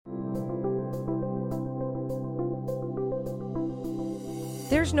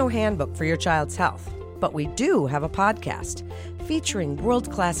There's no handbook for your child's health, but we do have a podcast featuring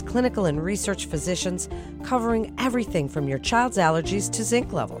world-class clinical and research physicians covering everything from your child's allergies to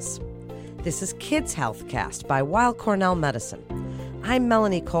zinc levels. This is Kids Health Cast by Weill Cornell Medicine. I'm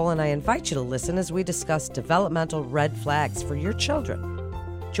Melanie Cole, and I invite you to listen as we discuss developmental red flags for your children.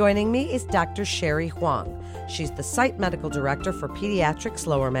 Joining me is Dr. Sherry Huang. She's the Site Medical Director for Pediatrics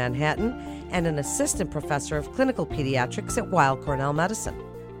Lower Manhattan and an Assistant Professor of Clinical Pediatrics at Weill Cornell Medicine.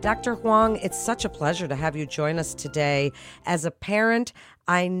 Dr. Huang, it's such a pleasure to have you join us today. As a parent,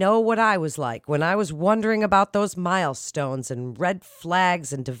 I know what I was like when I was wondering about those milestones and red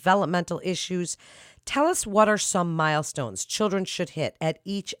flags and developmental issues. Tell us, what are some milestones children should hit at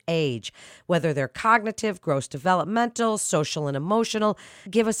each age, whether they're cognitive, gross developmental, social and emotional.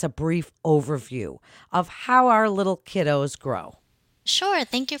 Give us a brief overview of how our little kiddos grow. Sure,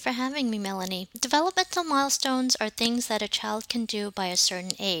 thank you for having me, Melanie. Developmental milestones are things that a child can do by a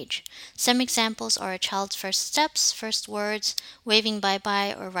certain age. Some examples are a child's first steps, first words, waving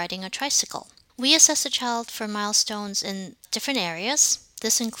bye-bye, or riding a tricycle. We assess a child for milestones in different areas.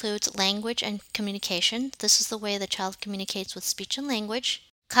 This includes language and communication. This is the way the child communicates with speech and language.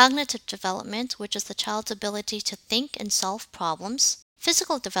 Cognitive development, which is the child's ability to think and solve problems.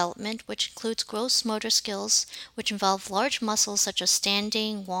 Physical development, which includes gross motor skills, which involve large muscles such as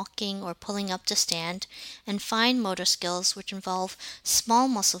standing, walking, or pulling up to stand, and fine motor skills, which involve small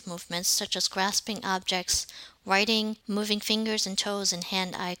muscle movements such as grasping objects, writing, moving fingers and toes, and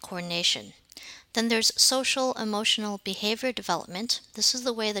hand-eye coordination. Then there's social, emotional, behavior development. This is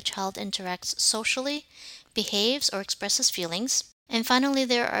the way the child interacts socially, behaves, or expresses feelings. And finally,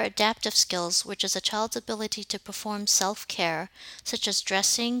 there are adaptive skills, which is a child's ability to perform self-care, such as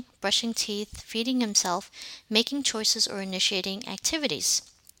dressing, brushing teeth, feeding himself, making choices, or initiating activities.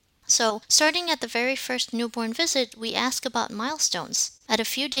 So, starting at the very first newborn visit, we ask about milestones. At a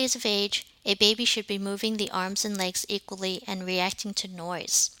few days of age, a baby should be moving the arms and legs equally and reacting to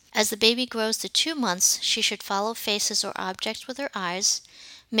noise. As the baby grows to 2 months, she should follow faces or objects with her eyes,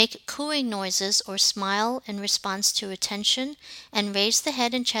 make cooing noises or smile in response to attention, and raise the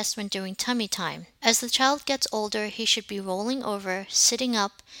head and chest when doing tummy time. As the child gets older, he should be rolling over, sitting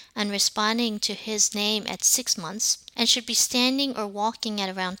up, and responding to his name at 6 months, and should be standing or walking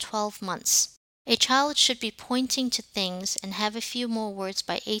at around 12 months. A child should be pointing to things and have a few more words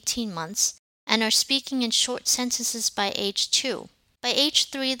by 18 months, and are speaking in short sentences by age 2. By age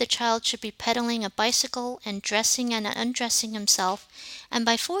 3, the child should be pedaling a bicycle and dressing and undressing himself, and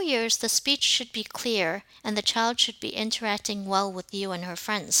by 4 years, the speech should be clear and the child should be interacting well with you and her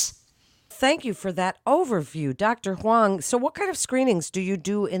friends. Thank you for that overview, Dr. Huang. So what kind of screenings do you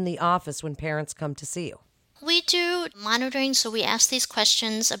do in the office when parents come to see you? We do monitoring, so we ask these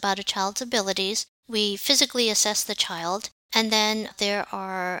questions about a child's abilities. We physically assess the child. And then there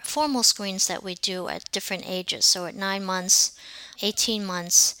are formal screens that we do at different ages, so at 9 months, 18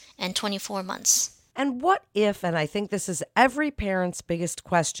 months, and 24 months. And what if, and I think this is every parent's biggest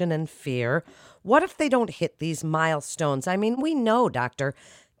question and fear, what if they don't hit these milestones? I mean, we know, doctor,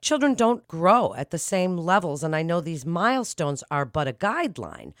 children don't grow at the same levels, and I know these milestones are but a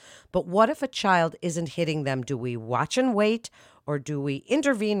guideline. But what if a child isn't hitting them? Do we watch and wait, or do we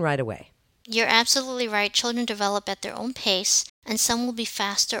intervene right away? You're absolutely right. Children develop at their own pace, and some will be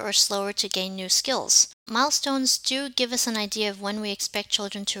faster or slower to gain new skills. Milestones do give us an idea of when we expect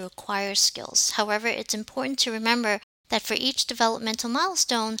children to acquire skills. However, it's important to remember that for each developmental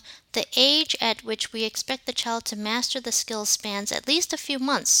milestone, the age at which we expect the child to master the skills spans at least a few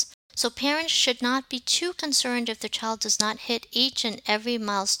months. So parents should not be too concerned if the child does not hit each and every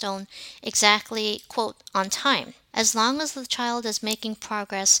milestone exactly, quote, on time. As long as the child is making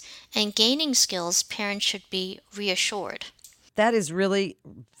progress and gaining skills, parents should be reassured. That is really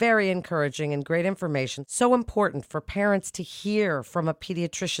very encouraging and great information. So important for parents to hear from a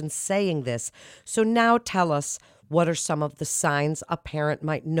pediatrician saying this. So now tell us, what are some of the signs a parent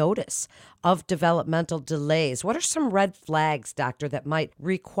might notice of developmental delays? What are some red flags, doctor, that might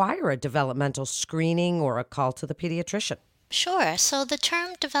require a developmental screening or a call to the pediatrician? Sure. So the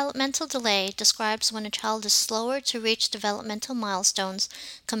term developmental delay describes when a child is slower to reach developmental milestones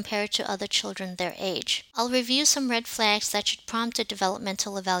compared to other children their age. I'll review some red flags that should prompt a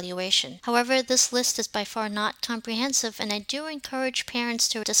developmental evaluation. However, this list is by far not comprehensive, and I do encourage parents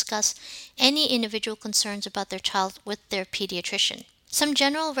to discuss any individual concerns about their child with their pediatrician. Some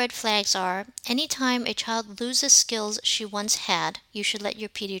general red flags are, anytime a child loses skills she once had, you should let your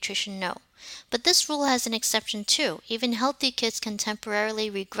pediatrician know. But this rule has an exception too. Even healthy kids can temporarily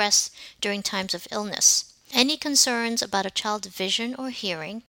regress during times of illness. Any concerns about a child's vision or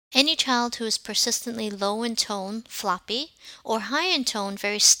hearing, Any child who is persistently low in tone, floppy, or high in tone,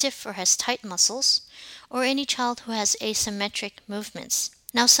 very stiff or has tight muscles, or any child who has asymmetric movements.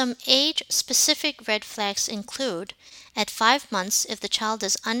 Now, some age-specific red flags include at 5 months if the child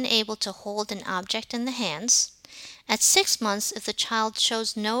is unable to hold an object in the hands, at 6 months if the child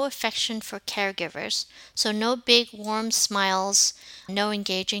shows no affection for caregivers, so no big warm smiles, no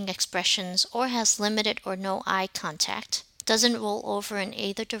engaging expressions, or has limited or no eye contact, doesn't roll over in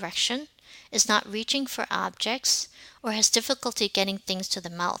either direction, is not reaching for objects, or has difficulty getting things to the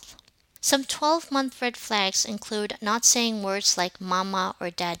mouth. Some 12-month red flags include not saying words like mama or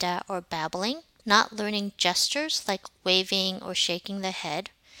dada or babbling, not learning gestures like waving or shaking the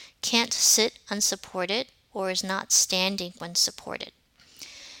head, can't sit unsupported, or is not standing when supported.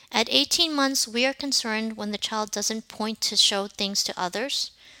 At 18 months, we are concerned when the child doesn't point to show things to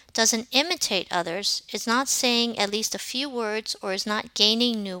others, doesn't imitate others, is not saying at least a few words or is not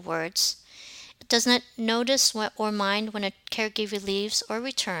gaining new words, does not notice or mind when a caregiver leaves or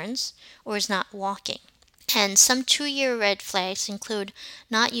returns, or is not walking. And some 2-year red flags include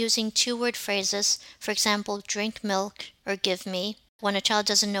not using 2-word phrases, for example, drink milk or give me, when a child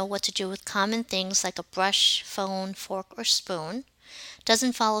doesn't know what to do with common things like a brush, phone, fork, or spoon,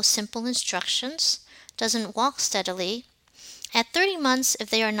 doesn't follow simple instructions, doesn't walk steadily. At 30 months, if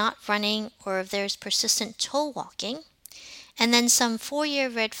they are not running or if there is persistent toe walking. And then some 4-year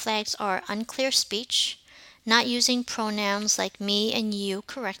red flags are unclear speech, not using pronouns like me and you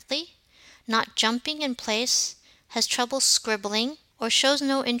correctly, not jumping in place, has trouble scribbling, or shows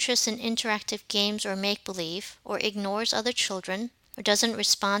no interest in interactive games or make-believe, or ignores other children, or doesn't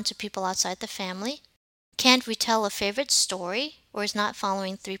respond to people outside the family, can't retell a favorite story, or is not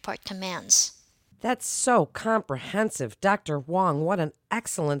following 3-part commands. That's so comprehensive. Dr. Wong, what an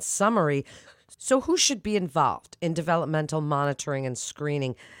excellent summary. So who should be involved in developmental monitoring and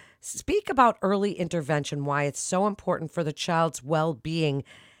screening? Speak about early intervention, why it's so important for the child's well-being.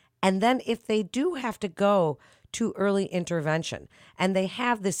 And then if they do have to go to early intervention and they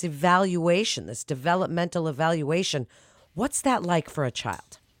have this evaluation, this developmental evaluation, what's that like for a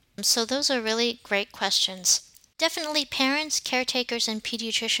child? So those are really great questions. Definitely parents, caretakers, and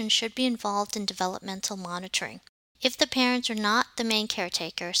pediatricians should be involved in developmental monitoring. If the parents are not the main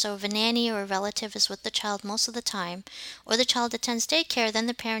caretaker, so if a nanny or a relative is with the child most of the time, or the child attends daycare, then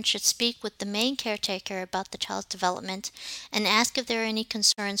the parent should speak with the main caretaker about the child's development and ask if there are any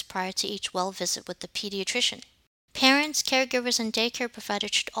concerns prior to each well visit with the pediatrician. Parents, caregivers, and daycare providers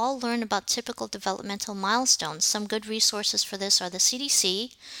should all learn about typical developmental milestones. Some good resources for this are the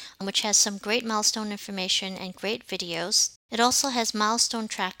CDC, which has some great milestone information and great videos. It also has milestone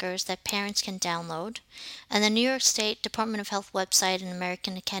trackers that parents can download. And the New York State Department of Health website and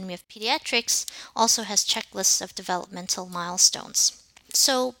American Academy of Pediatrics also has checklists of developmental milestones.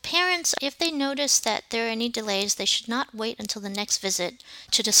 So parents, if they notice that there are any delays, they should not wait until the next visit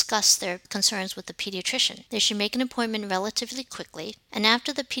to discuss their concerns with the pediatrician. They should make an appointment relatively quickly, and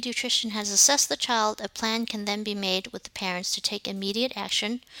after the pediatrician has assessed the child, a plan can then be made with the parents to take immediate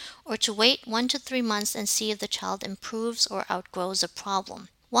action or to wait 1 to 3 months and see if the child improves or outgrows a problem.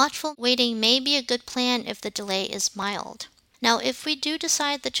 Watchful waiting may be a good plan if the delay is mild. Now, if we do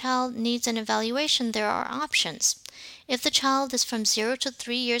decide the child needs an evaluation, there are options. If the child is from 0 to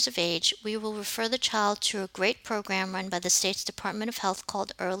 3 years of age, we will refer the child to a great program run by the state's Department of Health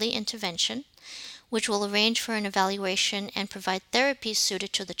called Early Intervention, which will arrange for an evaluation and provide therapies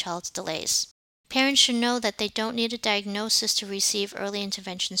suited to the child's delays. Parents should know that they don't need a diagnosis to receive early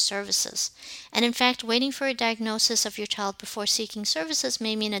intervention services. And in fact, waiting for a diagnosis of your child before seeking services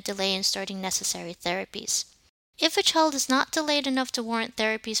may mean a delay in starting necessary therapies. If a child is not delayed enough to warrant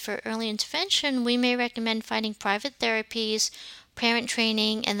therapies for early intervention, we may recommend finding private therapies, parent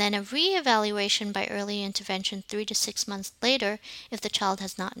training, and then a re-evaluation by early intervention 3 to 6 months later if the child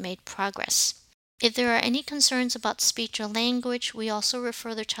has not made progress. If there are any concerns about speech or language, we also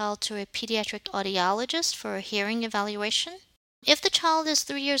refer the child to a pediatric audiologist for a hearing evaluation. If the child is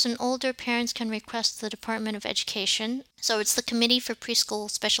 3 years and older, parents can request the Department of Education, so it's the Committee for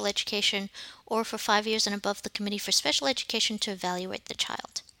Preschool Special Education, or for 5 years and above, the Committee for Special Education, to evaluate the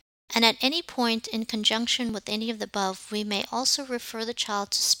child. And at any point, in conjunction with any of the above, we may also refer the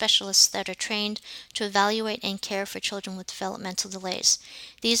child to specialists that are trained to evaluate and care for children with developmental delays.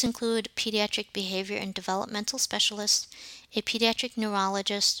 These include pediatric behavior and developmental specialists, a pediatric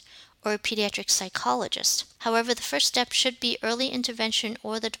neurologist, or a pediatric psychologist. However, the first step should be early intervention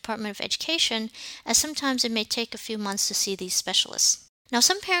or the Department of Education, as sometimes it may take a few months to see these specialists. Now,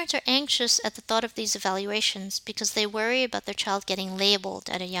 some parents are anxious at the thought of these evaluations because they worry about their child getting labeled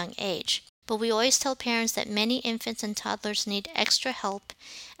at a young age. But we always tell parents that many infants and toddlers need extra help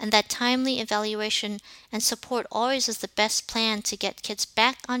and that timely evaluation and support always is the best plan to get kids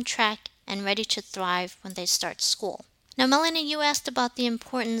back on track and ready to thrive when they start school. Now, Melanie, you asked about the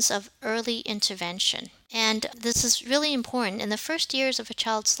importance of early intervention. And this is really important. In the first years of a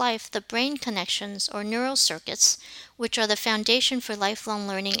child's life, the brain connections or neural circuits, which are the foundation for lifelong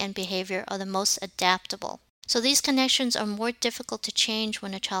learning and behavior, are the most adaptable. So these connections are more difficult to change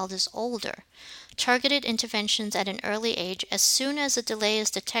when a child is older. Targeted interventions at an early age, as soon as a delay is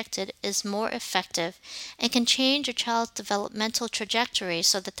detected, is more effective and can change a child's developmental trajectory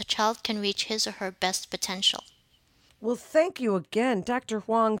so that the child can reach his or her best potential. Well, thank you again, Dr.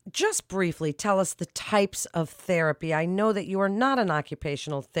 Huang. Just briefly tell us the types of therapy. I know that you are not an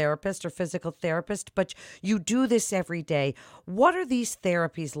occupational therapist or physical therapist, but you do this every day. What are these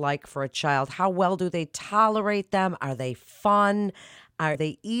therapies like for a child? How well do they tolerate them? Are they fun? Are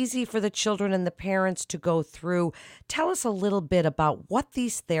they easy for the children and the parents to go through? Tell us a little bit about what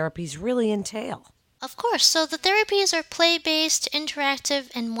these therapies really entail. Of course. So the therapies are play-based,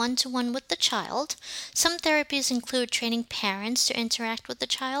 interactive, and one-to-one with the child. Some therapies include training parents to interact with the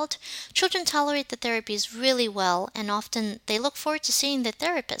child. Children tolerate the therapies really well, and often they look forward to seeing their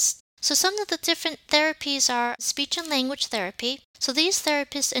therapist. So some of the different therapies are speech and language therapy. So these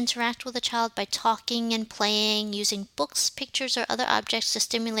therapists interact with the child by talking and playing, using books, pictures, or other objects to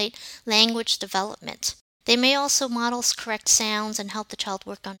stimulate language development. They may also model correct sounds and help the child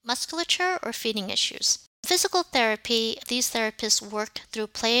work on musculature or feeding issues. Physical therapy, these therapists work through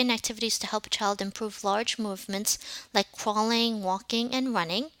play and activities to help a child improve large movements like crawling, walking, and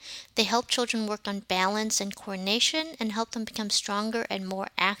running. They help children work on balance and coordination and help them become stronger and more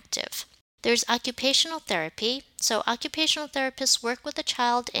active. There's occupational therapy. So occupational therapists work with the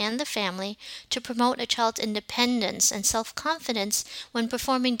child and the family to promote a child's independence and self-confidence when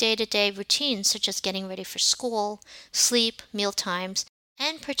performing day-to-day routines such as getting ready for school, sleep, meal times,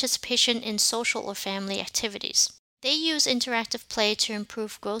 and participation in social or family activities. They use interactive play to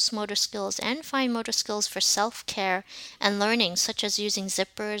improve gross motor skills and fine motor skills for self-care and learning, such as using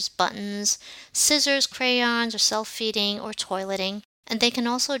zippers, buttons, scissors, crayons, or self-feeding or toileting. And they can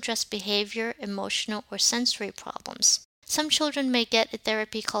also address behavior, emotional, or sensory problems. Some children may get a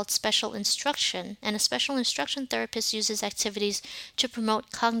therapy called special instruction, and a special instruction therapist uses activities to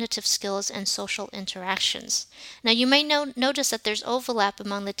promote cognitive skills and social interactions. Now, you may notice that there's overlap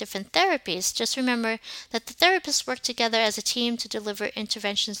among the different therapies. Just remember that the therapists work together as a team to deliver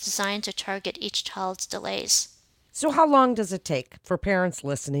interventions designed to target each child's delays. So how long does it take for parents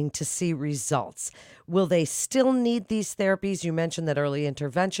listening to see results? Will they still need these therapies? You mentioned that early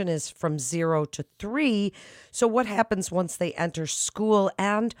intervention is from 0 to 3. So what happens once they enter school?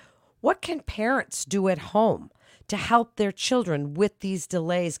 And what can parents do at home to help their children with these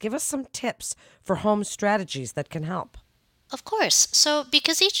delays? Give us some tips for home strategies that can help. Of course. So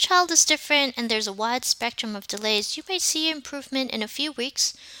because each child is different and there's a wide spectrum of delays, you may see improvement in a few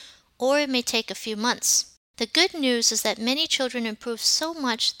weeks, or it may take a few months. The good news is that many children improve so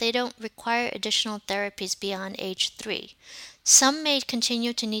much they don't require additional therapies beyond age 3. Some may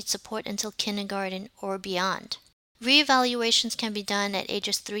continue to need support until kindergarten or beyond. Reevaluations can be done at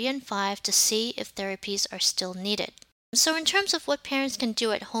ages 3 and 5 to see if therapies are still needed. So in terms of what parents can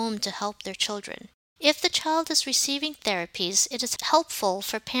do at home to help their children, if the child is receiving therapies, it is helpful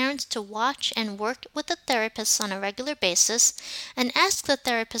for parents to watch and work with the therapists on a regular basis and ask the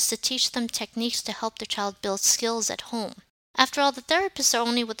therapist to teach them techniques to help the child build skills at home. After all, the therapists are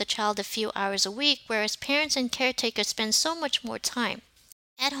only with the child a few hours a week, whereas parents and caretakers spend so much more time.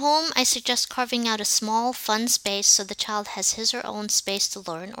 At home, I suggest carving out a small, fun space so the child has his or her own space to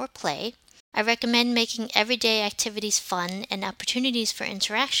learn or play. I recommend making everyday activities fun and opportunities for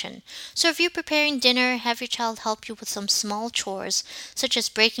interaction. So if you're preparing dinner, have your child help you with some small chores, such as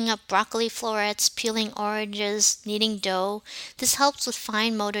breaking up broccoli florets, peeling oranges, kneading dough. This helps with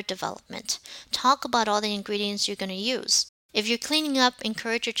fine motor development. Talk about all the ingredients you're going to use. If you're cleaning up,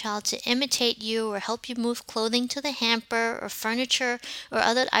 encourage your child to imitate you or help you move clothing to the hamper or furniture or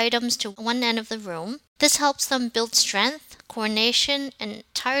other items to one end of the room. This helps them build strength, coordination, and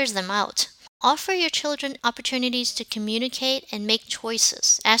tires them out. Offer your children opportunities to communicate and make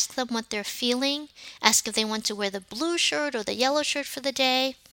choices. Ask them what they're feeling. Ask if they want to wear the blue shirt or the yellow shirt for the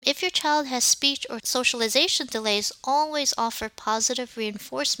day. If your child has speech or socialization delays, always offer positive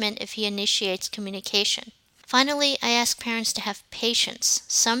reinforcement if he initiates communication. Finally, I ask parents to have patience.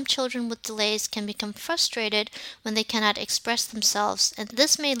 Some children with delays can become frustrated when they cannot express themselves, and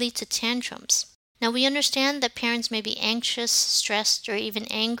this may lead to tantrums. Now, we understand that parents may be anxious, stressed, or even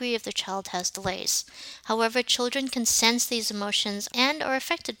angry if their child has delays. However, children can sense these emotions and are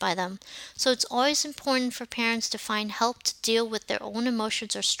affected by them, so it's always important for parents to find help to deal with their own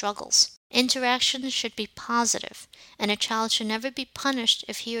emotions or struggles. Interactions should be positive, and a child should never be punished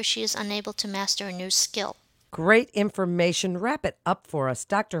if he or she is unable to master a new skill. Great information. Wrap it up for us.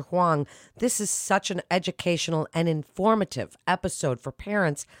 Dr. Huang, this is such an educational and informative episode for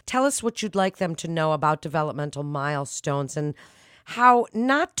parents. Tell us what you'd like them to know about developmental milestones and how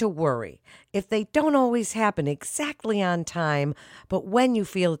not to worry if they don't always happen exactly on time, but when you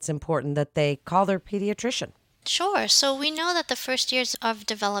feel it's important that they call their pediatrician. Sure. So we know that the first years of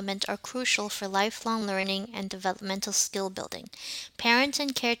development are crucial for lifelong learning and developmental skill building. Parents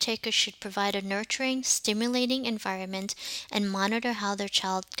and caretakers should provide a nurturing, stimulating environment and monitor how their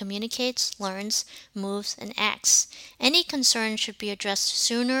child communicates, learns, moves, and acts. Any concerns should be addressed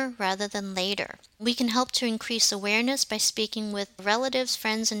sooner rather than later. We can help to increase awareness by speaking with relatives,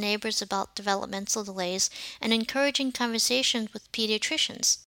 friends, and neighbors about developmental delays and encouraging conversations with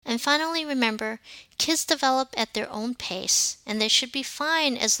pediatricians. And finally, remember, kids develop at their own pace, and they should be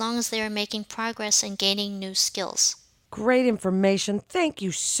fine as long as they are making progress and gaining new skills. Great information. Thank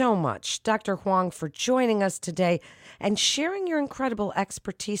you so much, Dr. Huang, for joining us today and sharing your incredible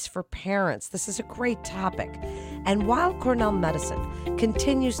expertise for parents. This is a great topic. And Weill Cornell Medicine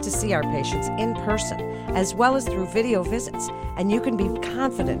continues to see our patients in person as well as through video visits, and you can be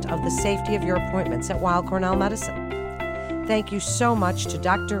confident of the safety of your appointments at Weill Cornell Medicine. Thank you so much to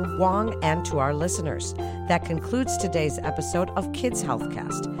Dr. Huang and to our listeners. That concludes today's episode of Kids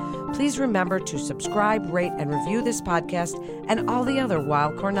Healthcast. Please remember to subscribe, rate, and review this podcast and all the other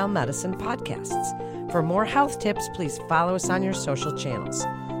Weill Cornell Medicine podcasts. For more health tips, please follow us on your social channels.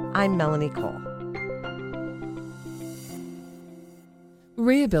 I'm Melanie Cole.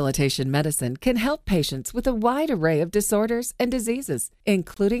 Rehabilitation medicine can help patients with a wide array of disorders and diseases,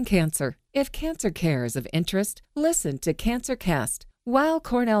 including cancer. If cancer care is of interest, listen to CancerCast, Weill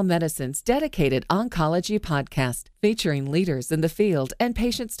Cornell Medicine's dedicated oncology podcast, featuring leaders in the field and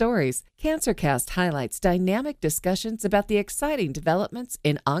patient stories. CancerCast highlights dynamic discussions about the exciting developments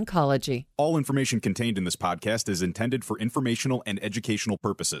in oncology. All information contained in this podcast is intended for informational and educational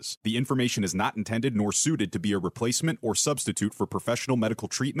purposes. The information is not intended nor suited to be a replacement or substitute for professional medical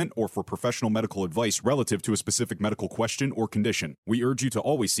treatment or for professional medical advice relative to a specific medical question or condition. We urge you to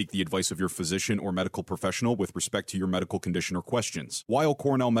always seek the advice of your physician or medical professional with respect to your medical condition or questions. Weill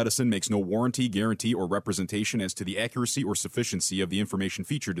Cornell Medicine makes no warranty, guarantee, or representation as to the accuracy or sufficiency of the information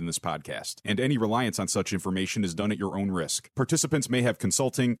featured in this podcast, and any reliance on such information is done at your own risk. Participants may have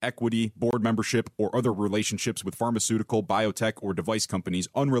consulting, equity, board membership, or other relationships with pharmaceutical, biotech, or device companies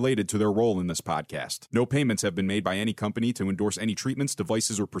unrelated to their role in this podcast. No payments have been made by any company to endorse any treatments,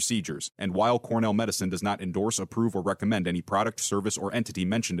 devices, or procedures, and Weill Cornell Medicine does not endorse, approve, or recommend any product, service, or entity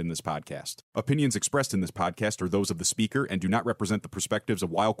mentioned in this podcast. Opinions expressed in this podcast are those of the speaker and do not represent the perspectives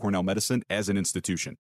of Weill Cornell Medicine as an institution.